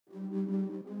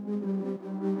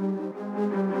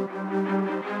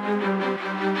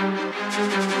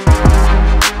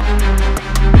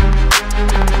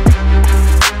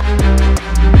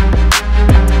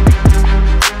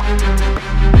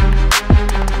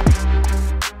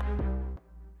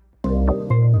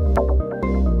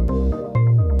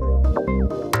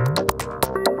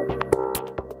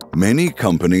Many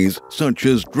companies, such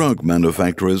as drug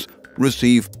manufacturers,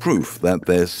 receive proof that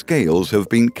their scales have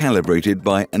been calibrated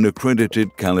by an accredited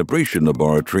calibration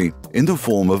laboratory in the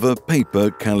form of a paper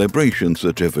calibration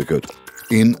certificate.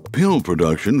 In pill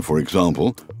production, for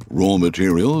example, raw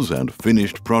materials and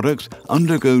finished products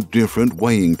undergo different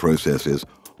weighing processes,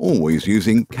 always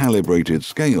using calibrated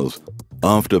scales.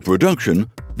 After production,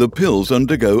 the pills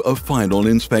undergo a final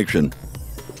inspection.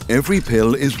 Every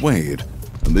pill is weighed,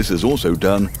 and this is also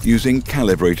done using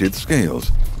calibrated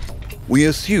scales. We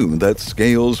assume that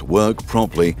scales work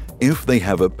properly if they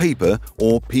have a paper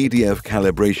or PDF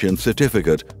calibration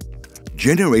certificate.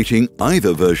 Generating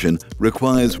either version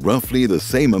requires roughly the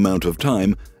same amount of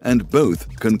time, and both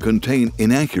can contain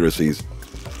inaccuracies.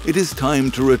 It is time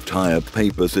to retire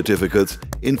paper certificates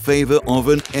in favor of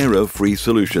an error-free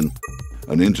solution.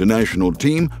 An international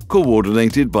team,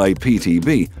 coordinated by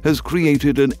PTB, has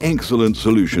created an excellent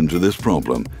solution to this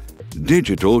problem: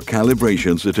 digital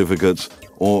calibration certificates,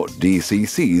 or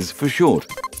DCCs for short.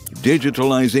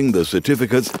 Digitalizing the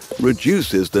certificates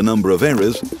reduces the number of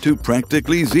errors to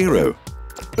practically zero.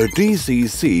 A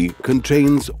DCC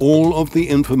contains all of the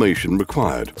information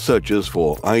required, such as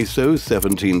for ISO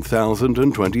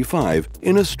 17025,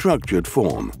 in a structured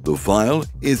form. The file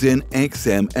is in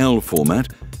XML format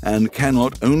and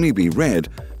cannot only be read,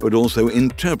 but also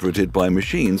interpreted by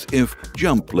machines if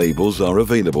jump labels are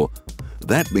available.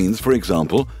 That means, for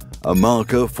example, a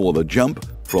marker for the jump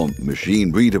from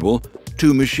machine-readable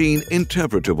to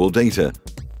machine-interpretable data.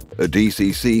 A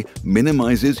DCC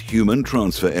minimizes human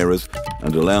transfer errors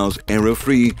and allows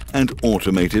error-free and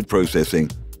automated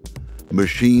processing.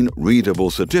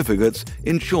 Machine-readable certificates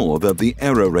ensure that the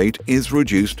error rate is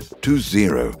reduced to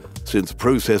zero. Since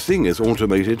processing is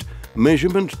automated,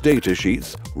 measurement data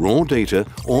sheets, raw data,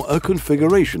 or a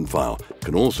configuration file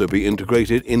can also be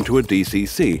integrated into a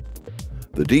DCC.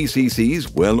 The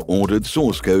DCC's well-ordered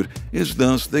source code is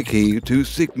thus the key to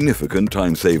significant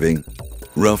time saving.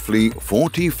 Roughly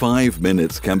 45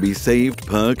 minutes can be saved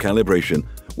per calibration,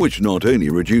 which not only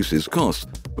reduces costs,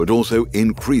 but also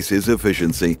increases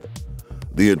efficiency.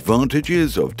 The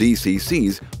advantages of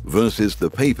DCCs versus the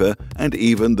paper and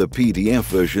even the PDF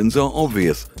versions are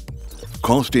obvious.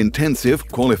 Cost-intensive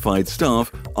qualified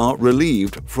staff are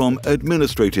relieved from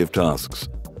administrative tasks.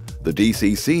 The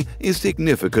DCC is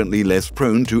significantly less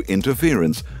prone to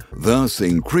interference, thus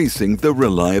increasing the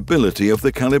reliability of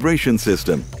the calibration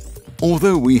system.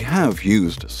 Although we have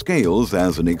used scales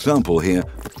as an example here,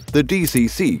 the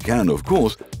DCC can, of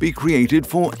course, be created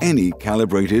for any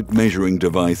calibrated measuring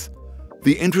device.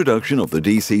 The introduction of the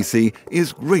DCC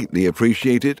is greatly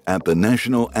appreciated at the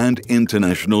national and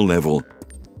international level.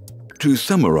 To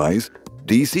summarize,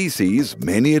 DCC's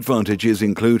many advantages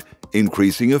include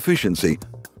increasing efficiency,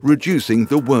 reducing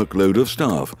the workload of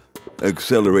staff,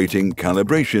 accelerating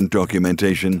calibration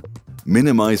documentation,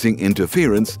 minimizing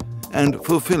interference, and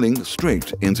fulfilling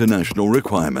strict international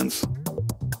requirements.